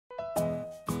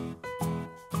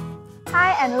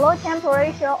High and low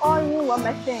temperature all-in-one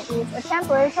machine is a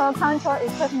temperature control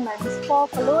equipment for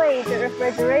fluid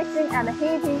refrigeration and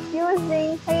heating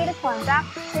using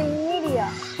heat-conducting media.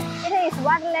 It is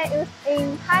widely used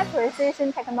in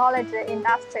high-precision technology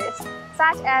industries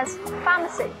such as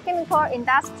pharmacy, chemical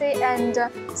industry, and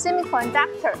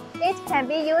semiconductor. It can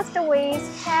be used with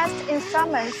test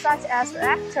instruments such as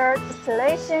reactor,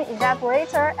 distillation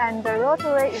evaporator, and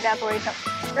rotary evaporator.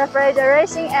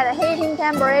 Refrigeration and heating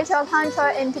temperature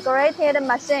control integrated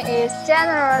machine is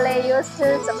generally used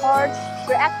to support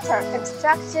reactor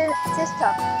extraction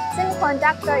system,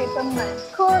 semiconductor equipment,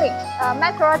 cooling,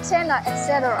 microchannel,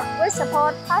 etc. We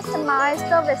support customized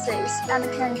services and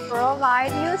can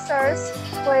provide users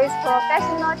with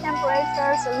professional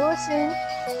temperature solution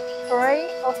free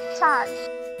of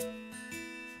charge.